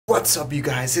What's up, you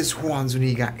guys? It's Juan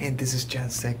Zuniga and this is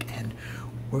Jansek, and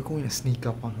we're going to sneak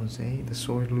up on Jose. The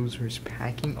sore loser is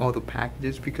packing all the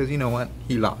packages because you know what?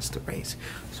 He lost the race.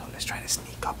 So let's try to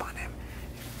sneak up on him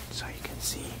so you can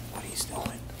see what he's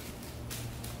doing.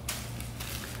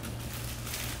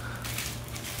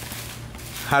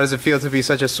 How does it feel to be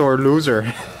such a sore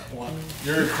loser?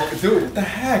 Dude, what the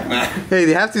heck, man? Hey,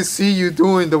 they have to see you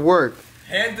doing the work.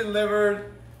 Hand delivered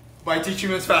by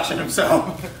Teacherman's Fashion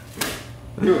himself.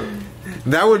 Dude,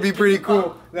 that would be pretty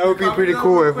cool. That would be pretty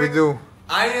cool if we do.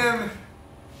 I am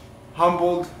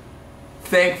humbled,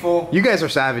 thankful. You guys are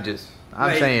savages.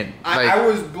 I'm saying. I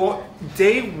was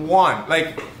day one.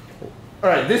 Like, all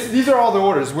right, these are all the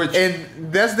orders.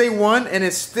 And that's day one, and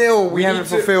it's still we haven't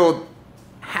fulfilled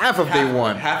half of day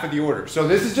one. Half of the order. So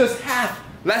this is just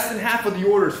less than half of the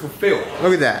orders fulfilled.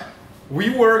 Look at that.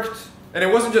 We worked, and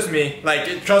it wasn't just me.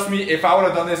 Like, trust me, if I would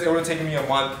have done this, it would have taken me a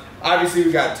month. Obviously,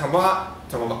 we got Thomas.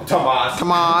 Hey,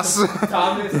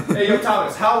 yo,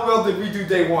 Thomas, how well did we do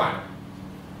day one?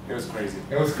 It was crazy.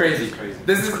 It was crazy.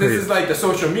 This is like the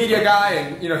social media guy,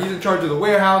 and you know he's in charge of the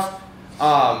warehouse.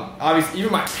 Obviously,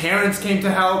 even my parents came to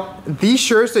help. These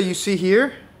shirts that you see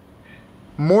here,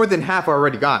 more than half are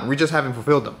already gone. We just haven't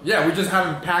fulfilled them. Yeah, we just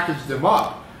haven't packaged them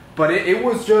up. But it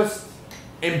was just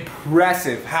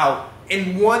impressive how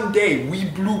in one day we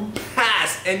blew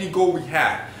past any goal we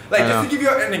had. Like, just to give you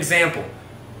an example,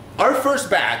 our first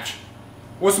batch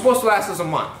was supposed to last us a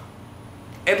month.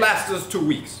 It lasted us 2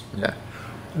 weeks. Yeah.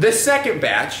 The second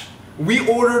batch, we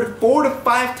ordered 4 to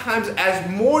 5 times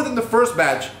as more than the first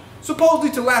batch,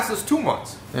 supposedly to last us 2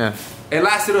 months. Yeah. It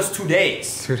lasted us 2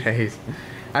 days. 2 days.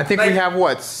 I think we have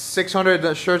what,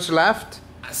 600 shirts left?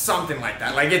 Something like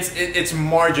that. Like it's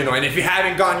marginal, and if you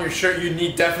haven't gotten your shirt,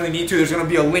 you definitely need to. There's gonna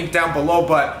be a link down below,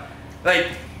 but like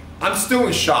I'm still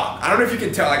in shock. I don't know if you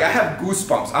can tell. Like I have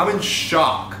goosebumps. I'm in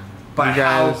shock. By you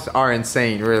guys are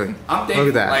insane, really. I'm thankful. Look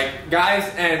at that. Like guys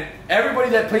and everybody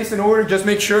that placed an order, just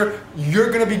make sure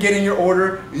you're gonna be getting your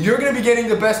order. You're gonna be getting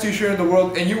the best t-shirt in the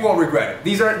world, and you won't regret it.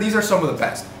 These are some of the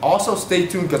best. Also, stay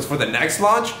tuned because for the next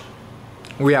launch,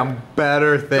 we have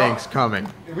better things coming.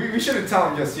 We shouldn't tell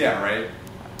them just yet, right?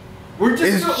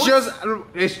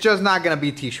 It's just not gonna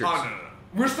be t-shirts. Oh, no.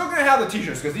 We're still gonna have the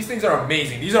t-shirts because these things are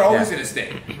amazing. These are always gonna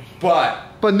stay.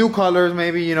 But new colors,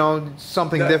 maybe, you know,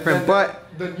 something different. But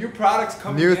the new products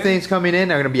coming new things coming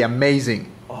in are gonna be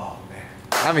amazing. Oh man,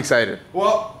 I'm excited.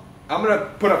 Well, I'm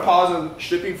gonna put a pause on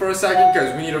shipping for a second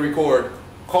because we need to record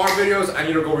car videos. I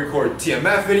need to go record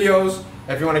TMF videos.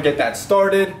 If you want to get that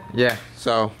started. Yeah.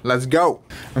 So let's go,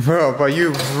 bro. But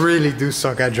you really do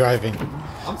suck at driving.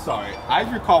 I'm sorry. I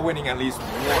recall winning at least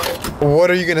one. What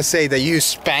are you gonna say? That you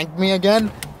spanked me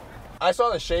again? I saw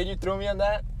the shade you threw me on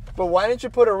that, but why didn't you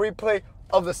put a replay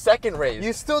of the second race?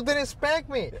 You still didn't spank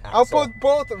me. I'll put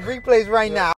both replays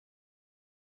right now.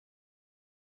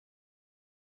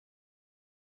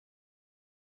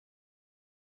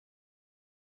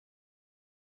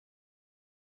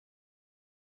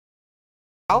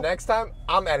 Next time,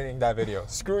 I'm editing that video.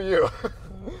 Screw you.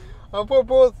 I'll put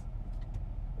both.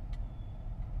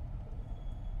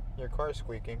 Your car's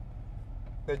squeaking.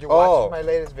 Did you watch my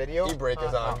latest video? E-brake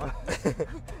is on.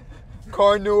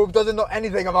 Car noob doesn't know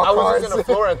anything about cars. I was just on the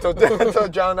floor until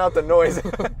drown out the noise.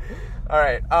 All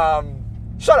right.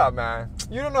 Shut up, man.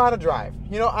 You don't know how to drive.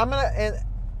 You know, and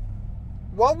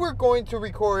while we're going to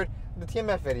record the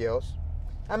TMF videos,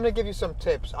 I'm gonna give you some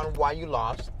tips on why you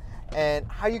lost and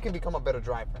how you can become a better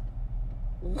driver.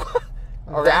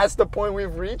 Okay. That's the point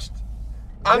we've reached.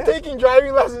 I'm taking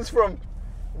driving lessons from.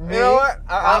 Me, you know what?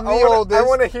 I'm the oldest. I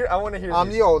want to hear. I'm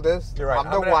the oldest. You're right. I'm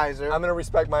the wiser. I'm gonna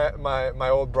respect my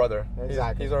old brother.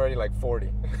 Exactly. He's already like 40.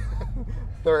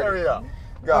 30. There we go.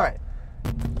 All right.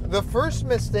 The first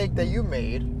mistake that you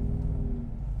made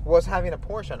was having a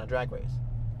Porsche on a drag race.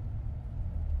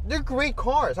 They're great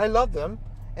cars. I love them,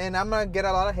 and I'm gonna get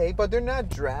a lot of hate, but they're not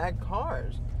drag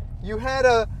cars. You had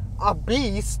a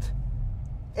beast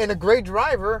and a great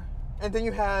driver, and then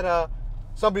you had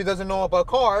somebody who doesn't know about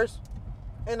cars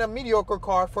and a mediocre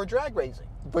car for drag racing.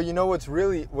 But you know what's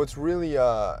really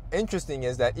interesting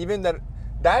is that even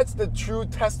that's the true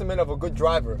testament of a good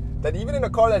driver. That even in a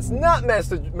car that's not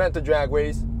meant to drag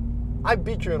race, I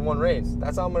beat you in one race.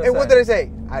 That's all I'm gonna say. And what did I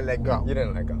say? I let go. You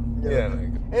didn't let go. You didn't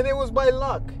let go. And it was by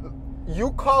luck.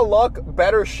 You call luck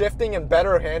better shifting and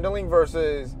better handling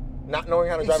versus not knowing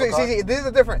how to drive a car? See, this is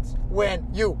the difference. When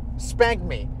you spanked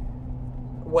me,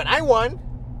 when I won,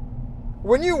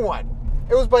 when you won,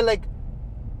 it was by like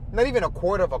not even a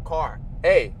quarter of a car.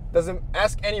 Doesn't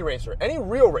ask any racer, any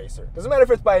real racer. Doesn't matter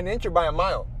if it's by an inch or by a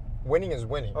mile. winning is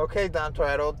winning. Okay, Don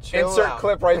Toretto, chill Insert out.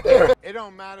 clip right there. It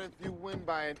don't matter if you win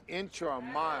by an inch or a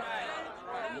mile.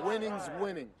 Winning's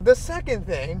winning. The second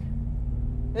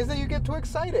thing is that you get too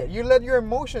excited. You let your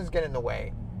emotions get in the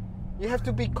way. You have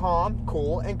to be calm,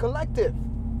 cool, and collective.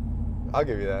 I'll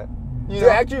give you that. You To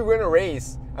know? actually win a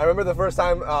race, I remember the first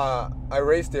time I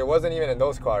raced it wasn't even in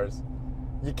those cars.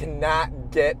 You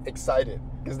cannot get excited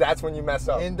because that's when you mess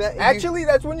up. Actually,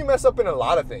 that's when you mess up in a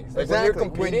lot of things. Like Exactly. when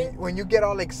you're competing, when you get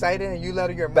all excited and you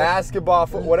let your basketball,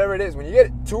 whatever it is, when you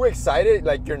get too excited,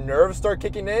 like your nerves start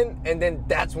kicking in, and then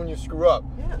that's when you screw up.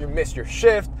 Yeah. You miss your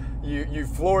shift. You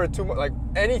floor it too much. Like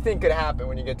anything could happen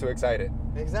when you get too excited.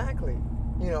 Exactly.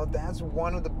 You know, that's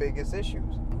one of the biggest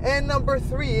issues. And number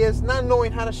 3 is not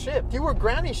knowing how to shift. You were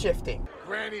granny shifting.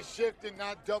 Granny shifting,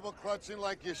 not double clutching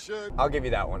like you should. I'll give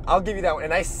you that one. I'll give you that one.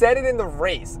 And I said it in the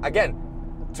race. Again,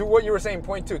 to what you were saying,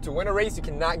 point 2. To win a race, you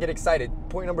cannot get excited.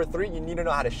 Point number 3, you need to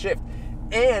know how to shift.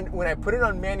 And when I put it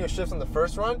on manual shifts on the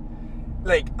first run,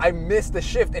 like I missed the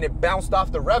shift and it bounced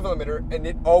off the rev limiter, and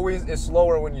it always is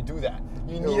slower when you do that.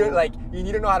 You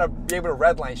need to know how to be able to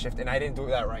redline shift, and I didn't do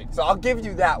that right. So I'll give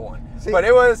you that one. See, but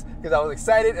it was because I was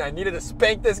excited and I needed to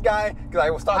spank this guy because I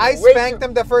was talking. I spanked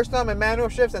him the first time in manual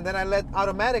shifts, and then I let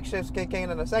automatic shifts kick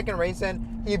in the second race,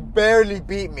 and he barely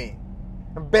beat me.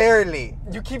 Barely.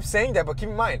 You keep saying that, but keep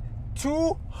in mind,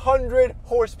 200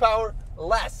 horsepower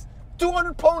less,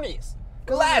 200 ponies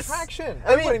less. Traction.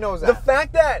 I Everybody mean, knows that. The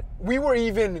fact that we were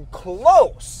even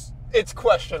close, it's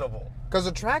questionable. Because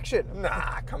of traction.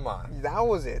 Nah, come on. That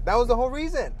was it. That was the whole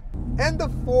reason. And the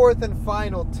fourth and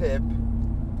final tip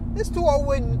is to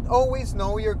always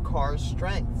know your car's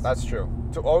strengths. That's true.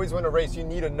 To always win a race, you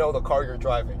need to know the car you're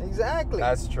driving. Exactly.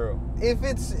 That's true. If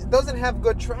it doesn't have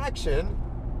good traction,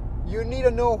 you need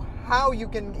to know how you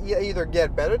can either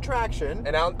get better traction.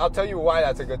 And I'll tell you why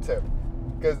that's a good tip.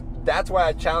 Because that's why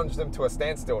I challenged them to a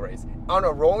standstill race. On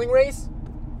a rolling race,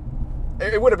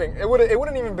 it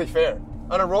wouldn't even be fair.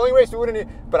 On a rolling race, we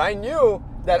wouldn't. But I knew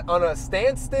that on a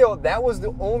standstill, that was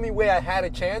the only way I had a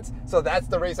chance. So that's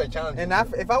the race I challenged. And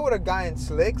if I would have gotten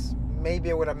slicks, maybe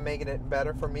it would have made it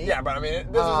better for me. Yeah, but I mean,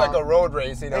 this was like a road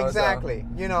race, you know. Exactly.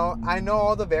 So. You know, I know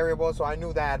all the variables, so I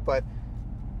knew that. But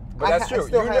that's true. I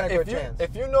still had a good chance.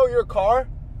 If you know your car,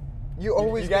 you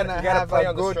always gonna have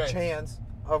a good chance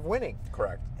of winning.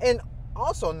 Correct. And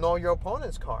also know your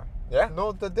opponent's car. Yeah.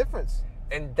 Know the difference.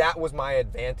 And that was my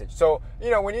advantage. So,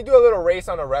 you know, when you do a little race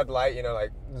on a red light, you know,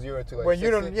 like 0 to like when 60,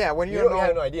 you don't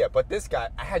have no idea. But this guy,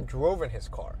 I had driven his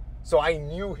car. So I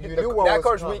knew what that was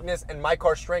car's coming. weakness and my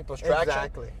car's strength was traction.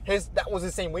 Exactly. That was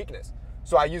the same weakness.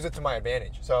 So I used it to my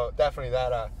advantage. So definitely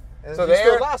that. And so you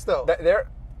still lost though.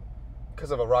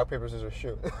 Because of a rock, paper, scissors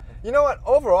shoot. You know what?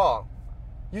 Overall,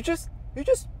 you just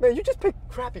pick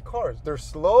crappy cars. They're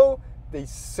slow. They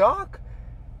suck.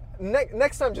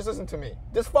 Next time, just listen to me.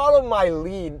 Just follow my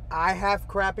lead. I have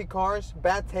crappy cars,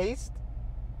 bad taste.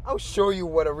 I'll show you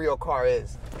what a real car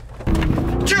is.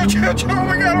 Chill. Oh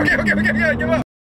my God. Okay. Give up.